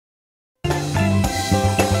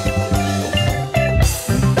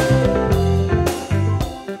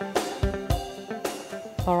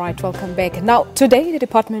right, welcome back. Now, today the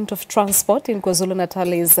Department of Transport in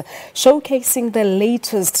KwaZulu-Natal is showcasing the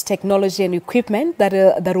latest technology and equipment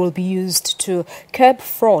that will be used to curb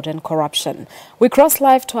fraud and corruption. We cross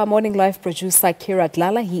live to our morning live producer, Kirat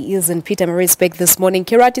Lala. He is in Pietermaritzburg this morning.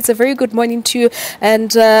 Kirat, it's a very good morning to you.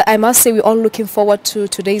 And I must say, we're all looking forward to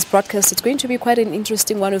today's broadcast. It's going to be quite an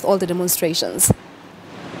interesting one with all the demonstrations.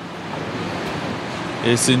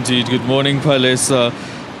 Yes, indeed. Good morning, Palesa.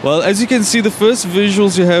 Well, as you can see, the first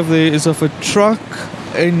visuals you have there is of a truck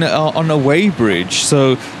on a weighbridge.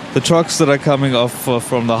 So the trucks that are coming off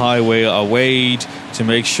from the highway are weighed to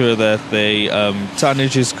make sure that the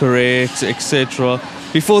tonnage is correct, etc.,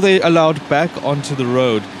 before they're allowed back onto the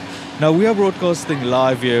road. Now, we are broadcasting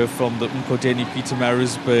live here from the Mxolisi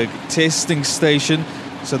Pietermaritzburg testing station.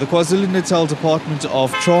 So the KwaZulu-Natal Department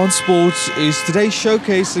of Transport is today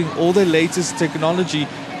showcasing all the latest technology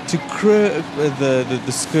to curb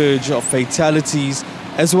the scourge of fatalities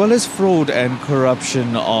as well as fraud and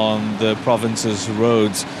corruption on the province's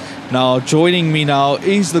roads. Now, joining me now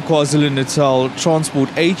is the KwaZulu-Natal Transport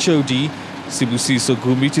HOD, Sibusiso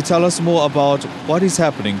Gumbi, to tell us more about what is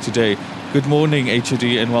happening today. Good morning, HOD,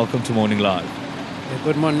 and welcome to Morning Live.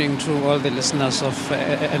 Good morning to all the listeners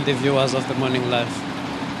and the viewers of the Morning Live.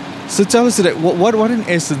 So tell us today, what in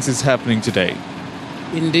essence is happening today?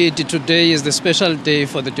 Indeed, today is the special day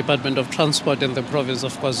for the Department of Transport in the province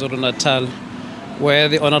of KwaZulu-Natal, where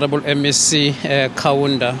the Honorable Mxolisi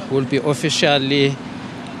Kaunda will be officially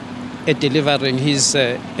delivering his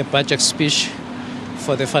budget speech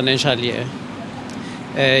for the financial year.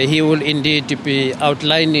 He will indeed be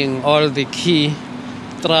outlining all the key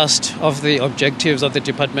thrust of the objectives of the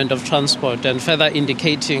Department of Transport and further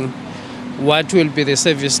indicating what will be the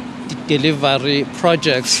service delivery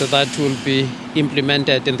projects that will be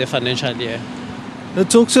implemented in the financial year. Now,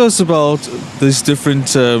 talk to us about these different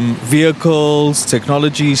vehicles,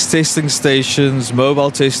 technologies, testing stations, mobile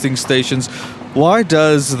testing stations. Why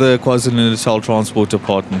does the KwaZulu-Natal Transport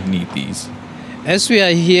Department need these? As we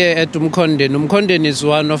are here at Umkonden is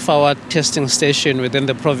one of our testing stations within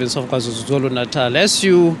the province of KwaZulu-Natal. As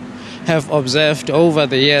you have observed over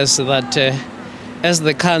the years that as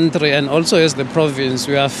the country and also as the province,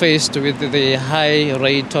 we are faced with the high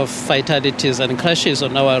rate of fatalities and crashes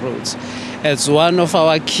on our roads. As one of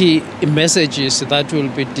our key messages that we'll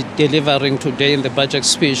be delivering today in the budget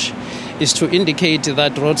speech is to indicate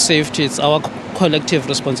that road safety is our collective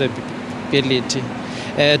responsibility.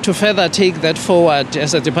 To further take that forward,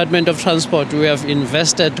 as a Department of Transport, we have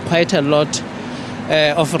invested quite a lot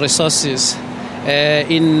of resources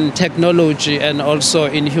in technology and also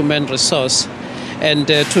in human resource. And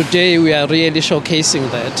today we are really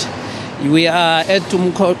showcasing that. We are at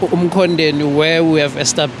Umkonden, where we have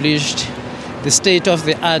established the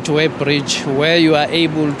state-of-the-art weighbridge, where you are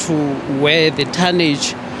able to weigh the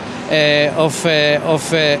tonnage of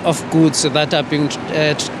goods that are being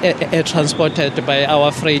transported by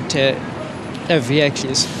our freight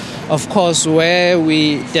vehicles. Of course, where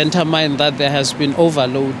we determine that there has been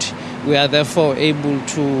overload, we are therefore able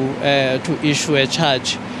to issue a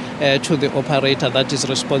charge to the operator that is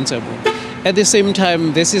responsible. At the same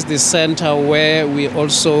time, this is the center where we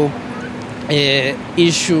also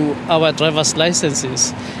issue our driver's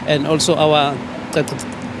licenses and also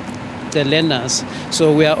the learners.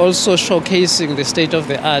 So we are also showcasing the state of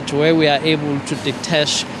the art where we are able to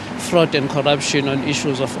detach fraud and corruption on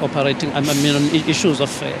issues of operating, on issues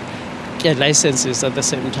of licenses at the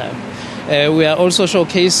same time. We are also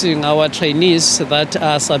showcasing our trainees that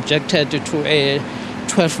are subjected to a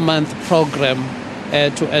 12-month program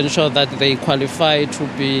to ensure that they qualify to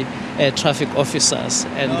be traffic officers.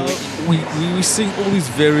 And we see all these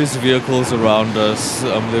various vehicles around us.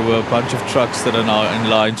 There were a bunch of trucks that are now in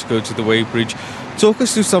line to go to the weighbridge. Talk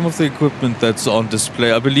us through some of the equipment that's on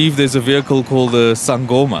display. I believe there's a vehicle called the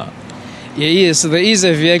Sangoma. Yes, there is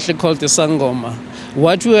a vehicle called the Sangoma.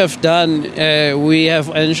 What we have done, we have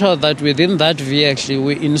ensured that within that vehicle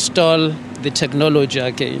we install the technology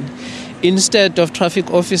again. Instead of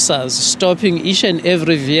traffic officers stopping each and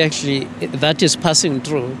every vehicle that is passing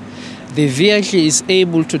through, the vehicle is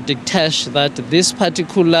able to detach that this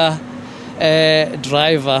particular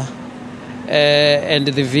driver and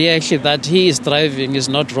the vehicle that he is driving is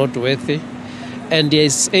not roadworthy. And he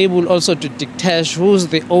is able also to detach who's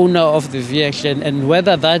the owner of the vehicle and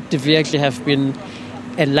whether that vehicle have been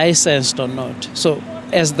licensed or not. So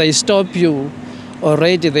as they stop you,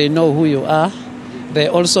 already they know who you are. They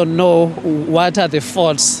also know what are the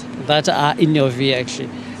faults that are in your vehicle.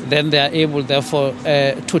 Then they are able, therefore,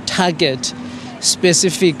 to target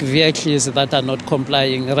specific vehicles that are not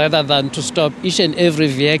complying, rather than to stop each and every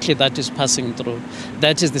vehicle that is passing through.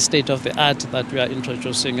 That is the state of the art that we are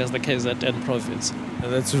introducing as the KZN province.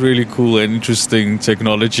 That's really cool and interesting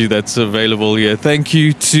technology that's available here. Thank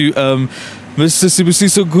you to Mr.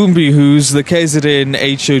 Sibusiso Gumbi, who's the KZN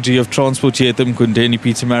HOD of Transport here at the Mkundeni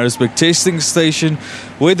Pietermaritzburg testing station,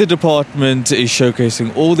 where the department is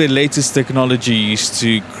showcasing all their latest technologies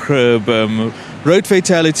to curb road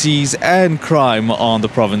fatalities and crime on the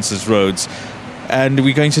province's roads. And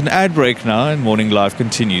we're going to an ad break now, and Morning Live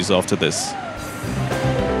continues after this.